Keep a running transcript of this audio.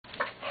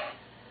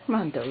Come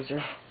on,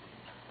 Dozer.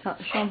 Show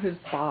him who's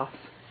boss.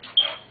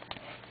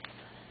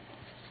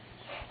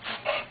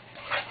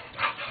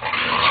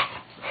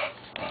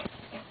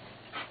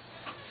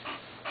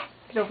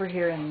 Get over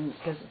here and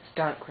because it's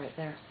dark right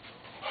there.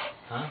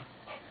 Huh?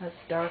 It's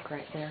dark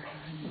right there.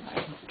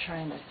 I'm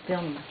trying to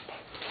film it.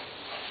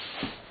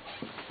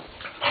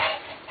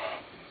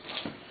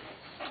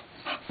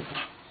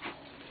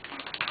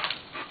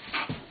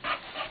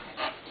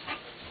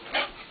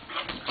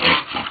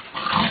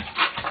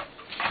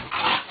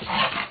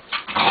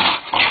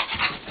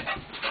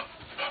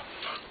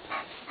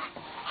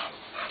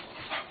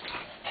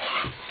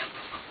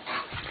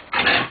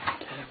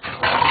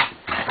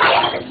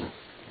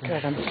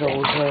 Get him,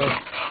 Dozer.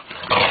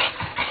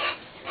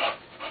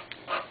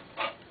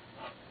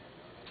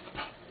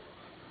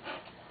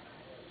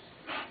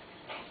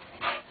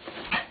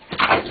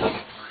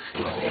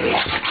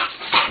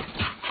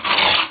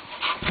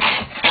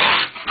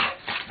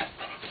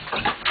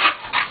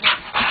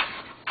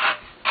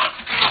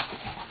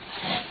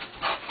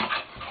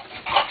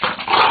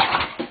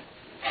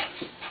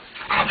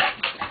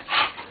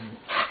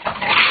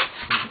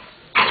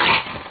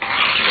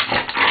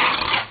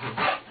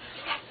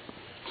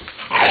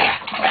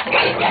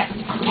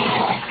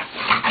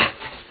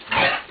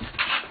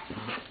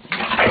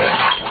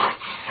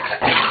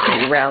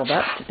 Riled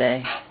up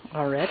today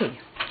already.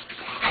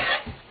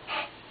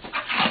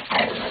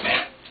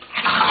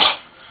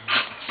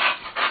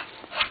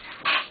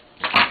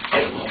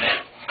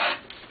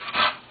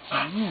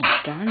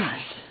 Darn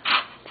it.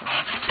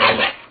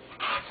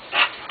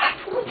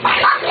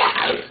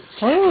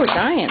 Oh,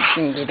 Giant's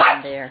gonna get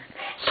in there.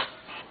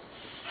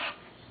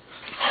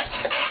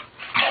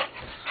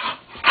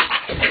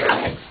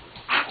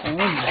 Oh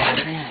my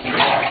goodness.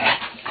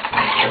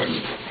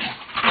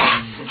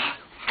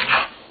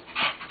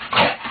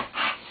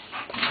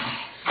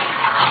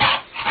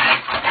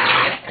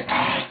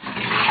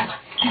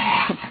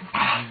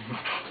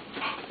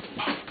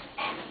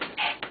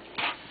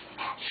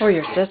 Oh,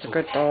 you're such a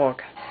good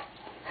dog.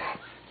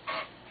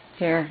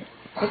 Here,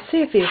 let's see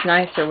if he's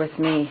nicer with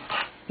me.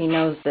 He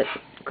knows that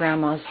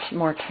Grandma's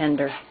more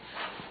tender.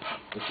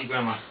 Let's see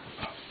Grandma.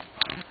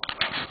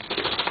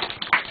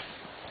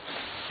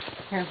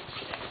 Here.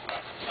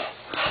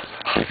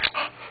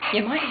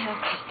 You might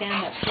have to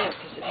stand up here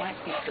because it might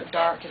be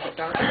dark. Is it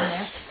dark in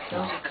there?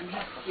 Dozer, come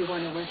here. You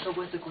want to whistle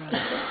with the Grandma?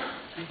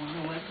 You want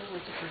to whistle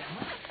with the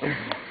Grandma?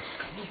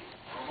 Come here.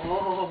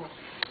 Oh,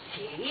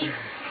 see?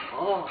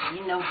 Oh,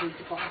 you know who's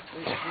the boss.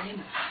 Where's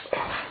Grandma?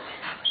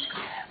 Where's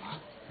Grandma?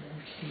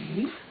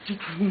 See?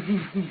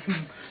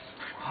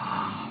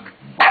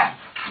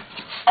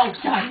 Oh,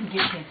 Giant,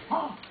 get him.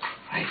 Oh,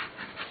 are you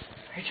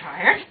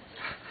tired?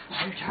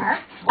 Are you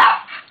tired?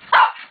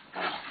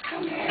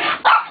 Come here.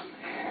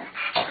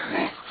 Come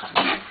here.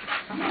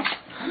 Come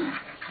here.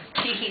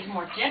 See, he's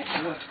more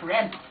gentle with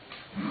Grandma.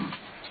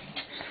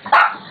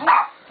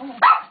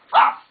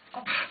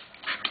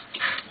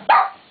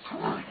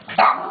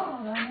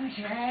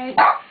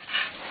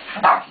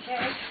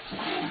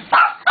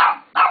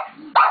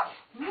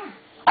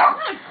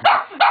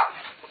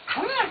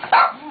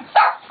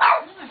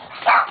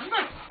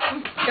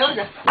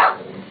 Dozer.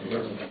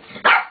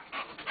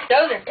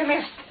 Dozer, come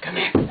here. Come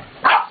here.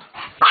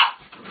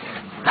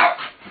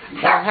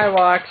 Hi,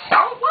 Wax. Oh,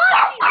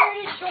 Waxy's here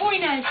to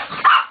join us.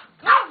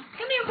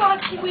 Come here,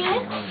 Waxy Will.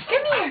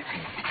 Come here.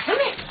 Come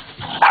here.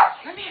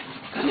 Come here.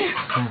 Come here.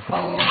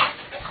 Oh.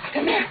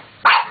 Come here.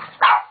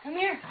 Come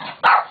here.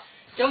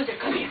 Dozer,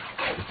 come here.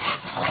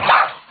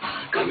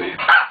 Come here.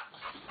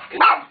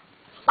 Come here.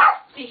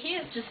 See, he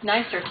is just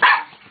nicer.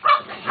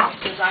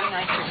 Because I'm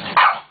nicer.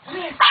 Come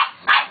here.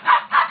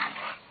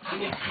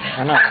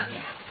 I know.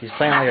 He's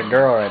playing like a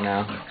girl right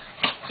now.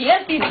 He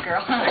is being a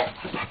girl, huh?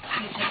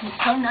 He's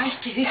so nice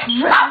to his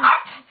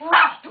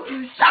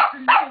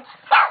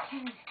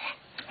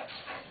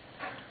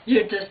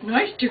You're just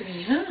nice to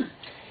me, huh?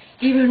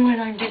 Even when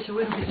I'm just a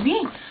little bit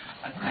mean,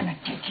 I'm gonna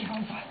take you over.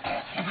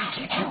 I'm gonna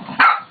take you over.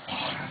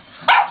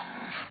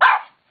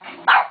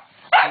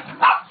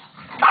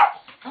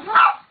 Come on.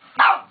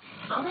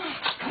 Come on.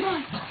 Come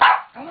on.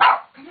 Come on.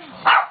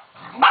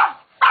 Come on.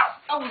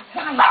 Oh,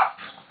 Zion.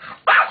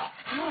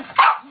 Come on. Come on.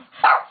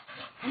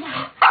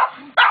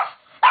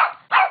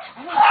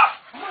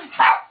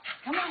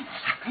 Come on.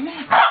 Come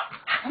here.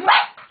 Come on.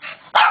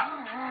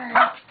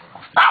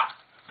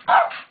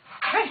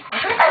 Hey, I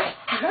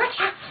got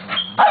you.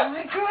 I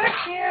got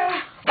you.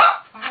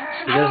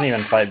 He doesn't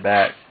even fight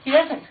back. He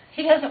doesn't.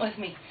 He doesn't with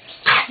me.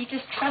 He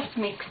just trusts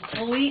me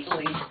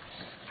completely.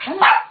 Come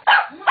on.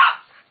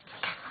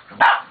 Come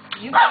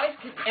on. You guys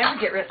could ever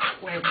get rid of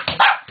me.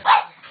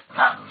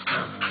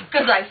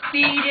 Because I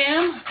feed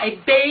him, I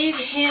bathe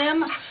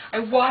him, I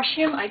wash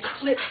him, I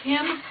clip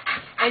him,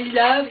 I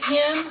love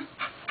him,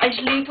 I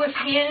sleep with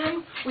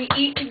him, we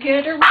eat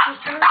together, we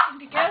do everything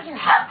together.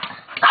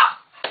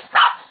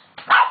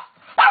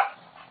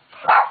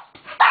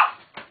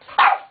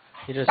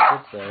 He just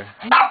sits there.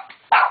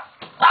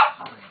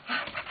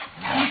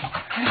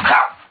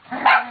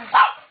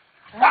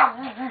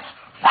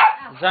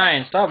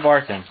 Zion, stop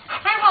barking.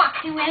 Hi, Hawk.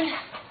 Roxy went.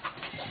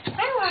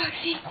 Hi,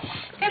 Roxy.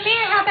 Come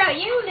here. How about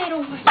you,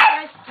 little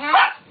cat?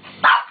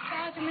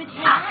 Got him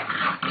attack.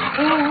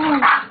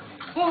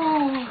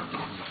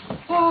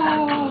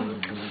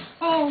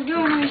 Oh,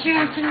 you're my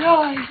chance to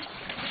life.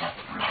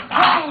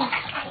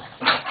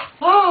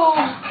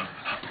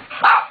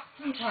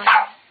 I'm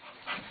tired.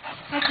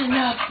 That's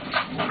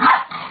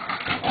enough.